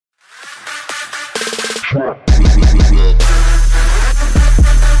Here,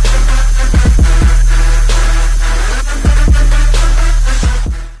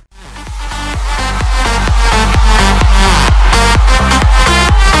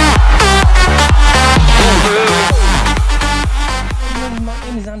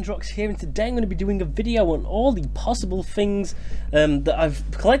 and today I'm going to be doing a video on all the possible things that I've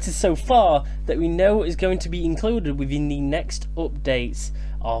collected so far that we know is going to be included within the next updates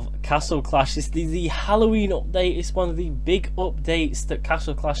of Castle Clash. It's the Halloween update. It's one of the big updates that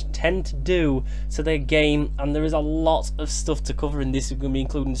Castle Clash tend to do to their game, and there is a lot of stuff to cover in this. We're going to be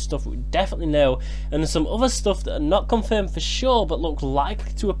including stuff we definitely know, and some other stuff that are not confirmed for sure but look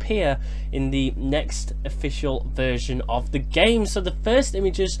likely to appear in the next official version of the game. So the first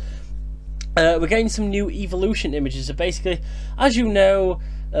images, we're getting some new evolution images. So basically, as you know,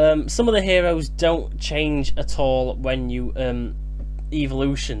 some of the heroes don't change at all when you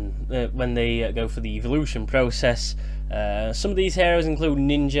when they go for the evolution process. Some of these heroes include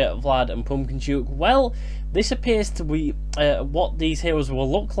Ninja, Vlad and Pumpkin Duke. Well, this appears to be what these heroes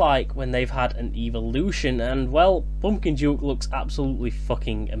will look like when they've had an evolution, and well, Pumpkin Duke looks absolutely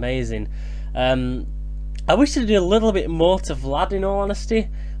fucking amazing. I wish they did a little bit more to Vlad, in all honesty,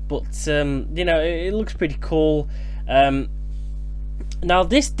 but you know, it looks pretty cool. Now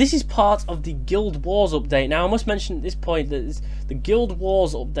this is part of the Guild Wars update. Now I must mention at this point that the Guild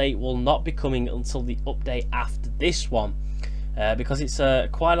Wars update will not be coming until the update after this one, because it's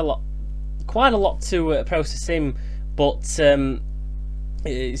quite a lot to process in. But I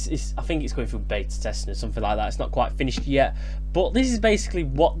think it's going through beta testing or something like that. It's not quite finished yet. But this is basically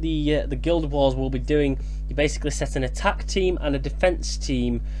what the Guild Wars will be doing. You basically set an attack team and a defense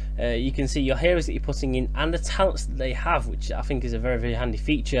team. You can see your heroes that you're putting in and the talents that they have, which I think is a very, very handy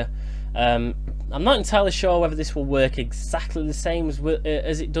feature. I'm not entirely sure whether this will work exactly the same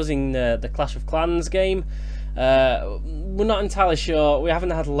as it does in the Clash of Clans game. We're not entirely sure. We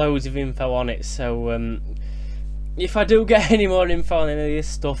haven't had loads of info on it, so if I do get any more info on any of this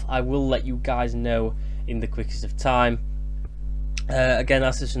stuff, I will let you guys know in the quickest of time. Again,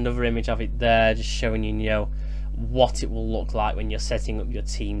 that's just another image of it there, just showing you, what it will look like when you're setting up your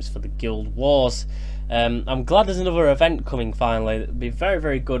teams for the Guild Wars. I'm glad there's another event coming finally. It'll be very,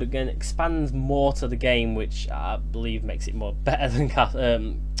 very good. Again, it expands more to the game, which I believe makes it more better than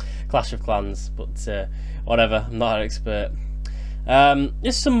Clash of Clans. But whatever, I'm not an expert.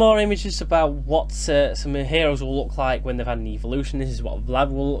 Just some more images about what some heroes will look like when they've had an evolution. This is what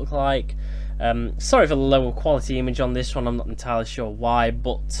Vlad will look like. Sorry for the lower quality image on this one, I'm not entirely sure why,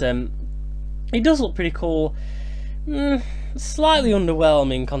 but it does look pretty cool. Slightly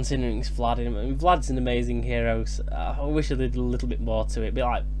underwhelming considering it's Vlad. I mean, Vlad's an amazing hero, so I wish I did a little bit more to it. A bit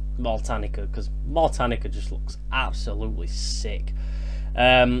like Mortanica, because Mortanica just looks absolutely sick.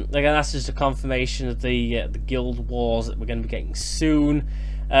 Again, that's just a confirmation of the Guild Wars that we're going to be getting soon.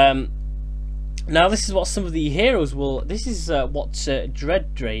 Now this is what some of the heroes will. This is what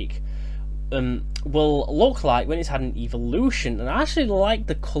Dread Drake will look like when it's had an evolution, and I actually like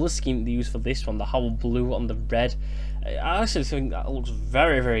the colour scheme they use for this one, the whole blue on the red. I actually think that looks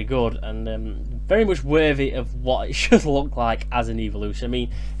very, very good, and very much worthy of what it should look like as an evolution. I mean,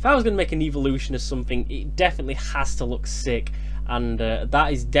 if I was going to make an evolution of something, it definitely has to look sick, and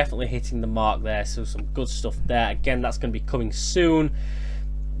that is definitely hitting the mark there, so some good stuff there. Again, that's going to be coming soon.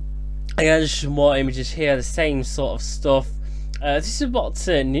 Again, just some more images here, the same sort of stuff. This is what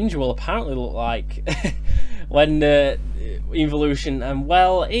Ninja will apparently look like when evolution, and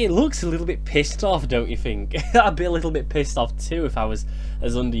well, it looks a little bit pissed off, don't you think? I'd be a little bit pissed off too if I was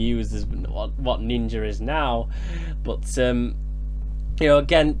as underused as what Ninja is now. But you know,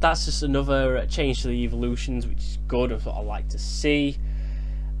 again, that's just another change to the evolutions, which is good. That's what I like to see.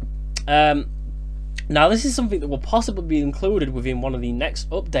 Now this is something that will possibly be included within one of the next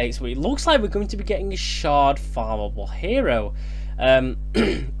updates, where it looks like we're going to be getting a shard farmable hero.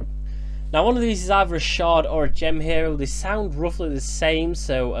 Now one of these is either a shard or a gem hero. They sound roughly the same,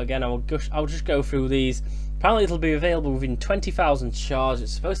 so again I'll just go through these. Apparently it'll be available within 20,000 shards.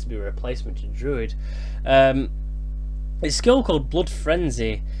 It's supposed to be a replacement to Druid. It's a skill called Blood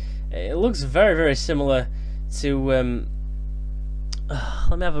Frenzy. It looks very, very similar to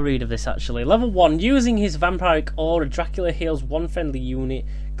let me have a read of this actually. Level 1, using his vampiric aura, Dracula heals one friendly unit.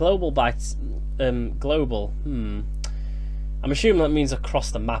 Global by global. I'm assuming that means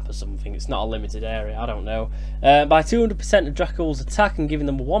across the map or something. It's not a limited area, I don't know. By 200% of Dracula's attack, and giving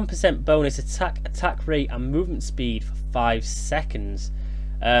them a 1% bonus attack rate and movement speed for 5 seconds.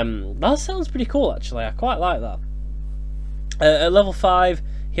 That sounds pretty cool actually. I quite like that. At level 5,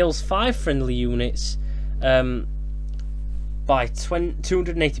 heals 5 friendly units. By by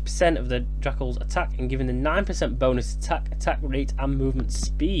 280% of the Drachol's attack and given the 9% bonus attack rate and movement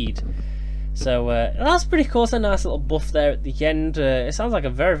speed. So that's pretty cool. It's a nice little buff there at the end. It sounds like a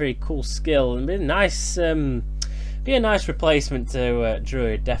very cool skill and be a nice replacement to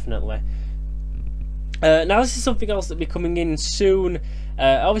Druid, definitely. Now this is something else that'll be coming in soon.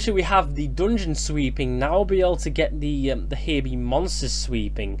 Obviously we have the dungeon sweeping. Now we'll be able to get the HB monsters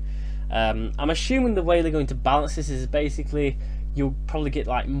sweeping. I'm assuming the way they're going to balance this is basically you'll probably get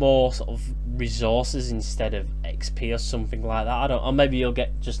like more sort of resources instead of XP or something like that. I don't, or maybe you'll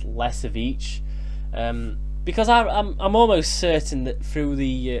get just less of each. Because I'm almost certain that through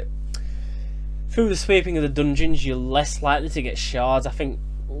the sweeping of the dungeons, you're less likely to get shards. I think,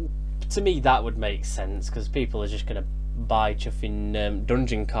 to me, that would make sense because people are just going to buy chuffing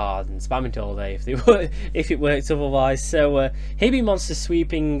dungeon cards and spam it all day if it works otherwise. So HB monster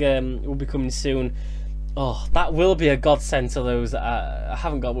sweeping will be coming soon. Oh, that will be a godsend to those that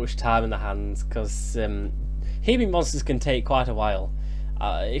haven't got much time in their hands, because HB monsters can take quite a while.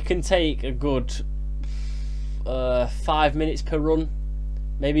 It can take a good 5 minutes per run,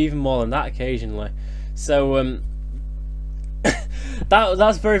 maybe even more than that occasionally. So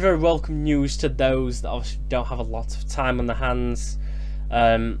that's very welcome news to those that obviously don't have a lot of time on their hands.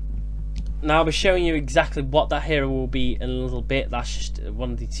 Now I'll be showing you exactly what that hero will be in a little bit. That's just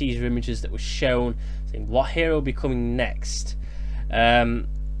one of the teaser images that was shown, saying what hero will be coming next. Now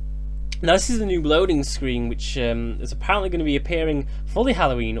this is the new loading screen, which is apparently going to be appearing for the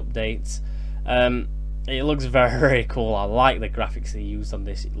Halloween updates. It looks very cool. I like the graphics they used on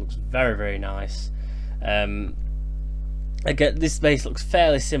this. It looks very nice. Again, this base looks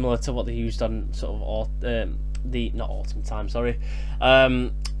fairly similar to what they used on sort of not Autumn Time, sorry.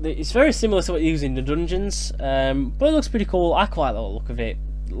 It's very similar to what you use in the dungeons, but it looks pretty cool. I quite like the look of it.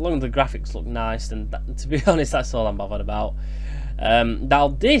 Long as the graphics look nice, and to be honest, that's all I'm bothered about. Now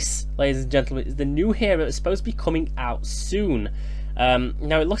this, ladies and gentlemen, is the new hero that's supposed to be coming out soon.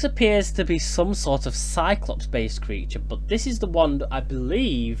 Now it appears to be some sort of Cyclops-based creature, but this is the one that I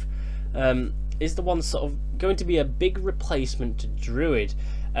believe is the one sort of going to be a big replacement to Druid.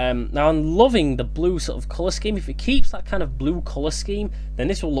 Now I'm loving the blue sort of colour scheme. If it keeps that kind of blue colour scheme, then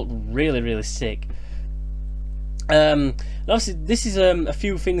this will look really sick. And obviously this is a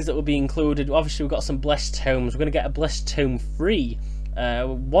few things that will be included. Obviously we've got some blessed tomes. We're going to get a blessed tome free.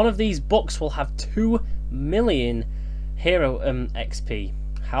 One of these books will have 2 million hero XP.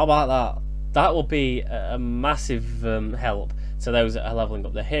 How about that? That will be a massive help to those that are leveling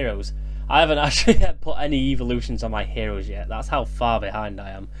up their heroes. I haven't actually put any evolutions on my heroes yet. That's how far behind I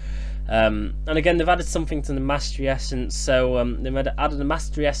am. And again, they've added something to the Mastery Essence. So they've added the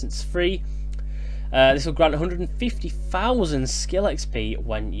Mastery Essence free. This will grant 150,000 skill XP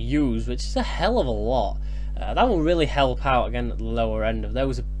when used, which is a hell of a lot. That will really help out, again, at the lower end of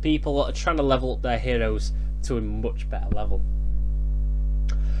those people that are trying to level up their heroes to a much better level.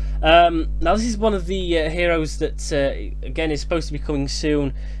 Now this is one of the heroes that again is supposed to be coming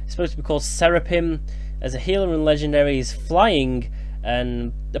soon. It's supposed to be called Seraphim. As a healer and legendary, he's flying,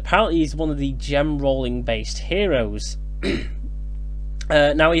 and apparently he's one of the gem rolling based heroes.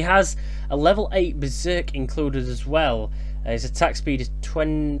 Now he has a level 8 Berserk included as well. His attack speed is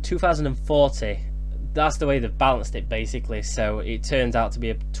 2040. That's the way they've balanced it basically, so it turns out to be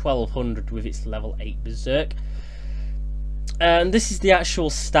a 1200 with its level 8 Berserk. And this is the actual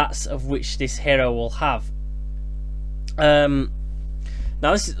stats of which this hero will have. Now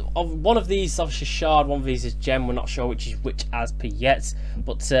this is one of these, obviously shard, one of these is gem. We're not sure which is which as per yet.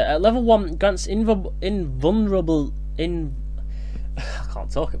 But at level 1 grants invulnerable I can't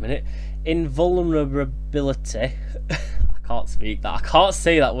talk a minute. Invulnerability. I can't speak that. I can't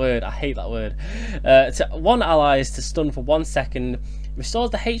say that word. I hate that word. To 1 allies to stun for 1 second. Restores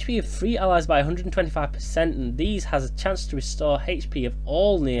the HP of 3 allies by 125%, and these has a chance to restore HP of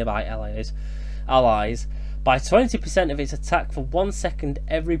all nearby allies by 20% of its attack for 1 second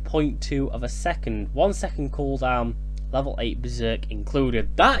every 0.2 of a second. 1 second cooldown, level 8 Berserk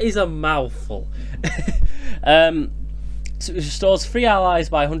included. That is a mouthful. So it restores 3 allies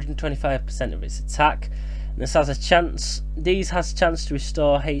by 125% of its attack. And this has a chance. These has a chance to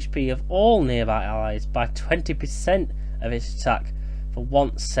restore HP of all nearby allies by 20% of its attack for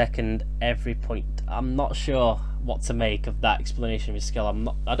 1 second every point. I'm not sure what to make of that explanation of his skill.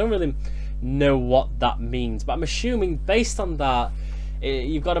 I don't really know what that means, but I'm assuming based on that,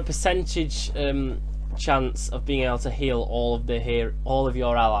 you've got a percentage chance of being able to heal all of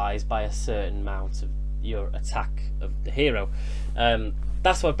your allies by a certain amount of your attack of the hero.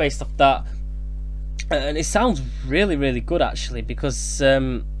 That's what based off that, and it sounds really good actually, because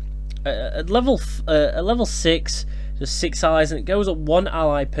at level 6. just 6 allies, and it goes up 1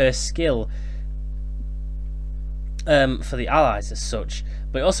 ally per skill for the allies as such.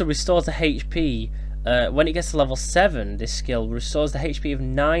 But it also restores the HP. When it gets to level 7, this skill restores the HP of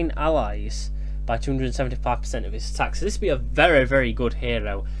 9 allies by 275% of its attack. So this will be a very, very good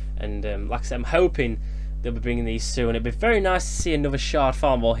hero. And like I said, I'm hoping they'll be bringing these soon. It'd be very nice to see another Shard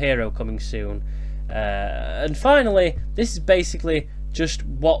Farm or hero coming soon. And finally, this is basically just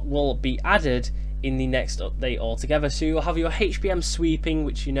what will be added in the next update altogether. So you'll have your HBM sweeping,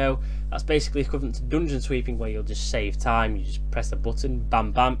 which you know, that's basically equivalent to dungeon sweeping, where you'll just save time. You just press a button,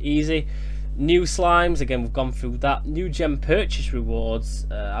 bam bam, easy. New slimes, again we've gone through that. New gem purchase rewards,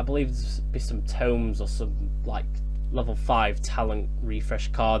 I believe there's be some tomes or some like level 5 talent refresh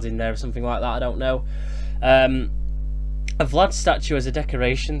cards in there or something like that, I don't know. A Vlad statue as a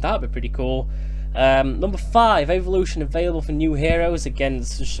decoration, that'd be pretty cool. Number 5, evolution available for new heroes. Again,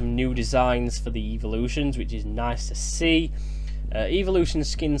 there's just some new designs for the evolutions, which is nice to see. Evolution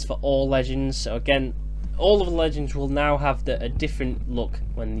skins for all legends, so again, all of the legends will now have a different look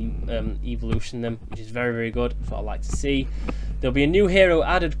when you evolution them, which is very, very good. That's what I like to see. There'll be a new hero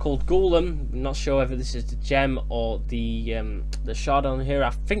added called Golem. I'm not sure whether this is the gem or the shard on here.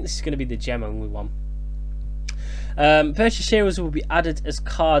 I think this is going to be the gem only one. Purchase heroes will be added as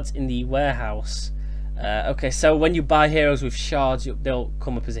cards in the warehouse. Okay, so when you buy heroes with shards, they'll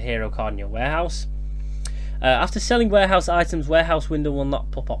come up as a hero card in your warehouse. After selling warehouse items, warehouse window will not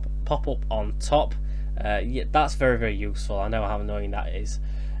pop up on top. Yeah, that's very, very useful. I know how annoying that is.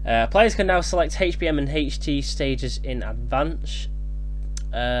 Players can now select HBM and HT stages in advance.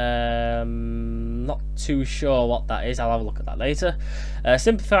 Not too sure what that is. I'll have a look at that later.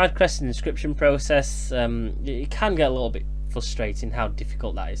 Simplified quest and inscription process. It can get a little bit frustrating how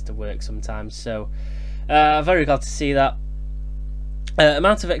difficult that is to work sometimes. So, very glad to see that.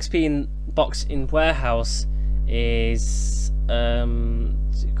 Amount of XP in box in warehouse is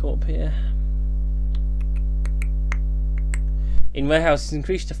it come up here? In warehouse is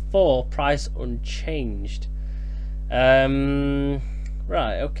increased to 4, price unchanged. Right,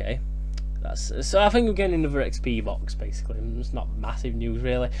 okay. So I think we're getting another XP box basically. It's not massive news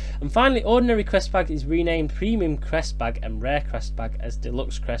really. And finally, ordinary quest bag is renamed premium quest bag and rare quest bag as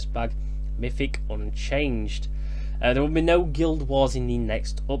deluxe quest bag, mythic unchanged. There will be no guild wars in the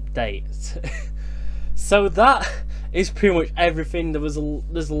next update. So that is pretty much everything. There's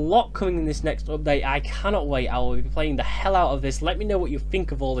a lot coming in this next update. I cannot wait. I will be playing the hell out of this. Let me know what you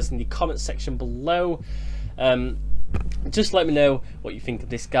think of all this in the comment section below. Just let me know what you think of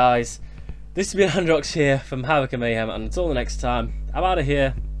this, guys. This has been Androx here from Havoc and Mayhem, and until the next time, I'm out of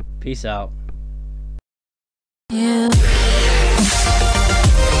here. Peace out. Yeah.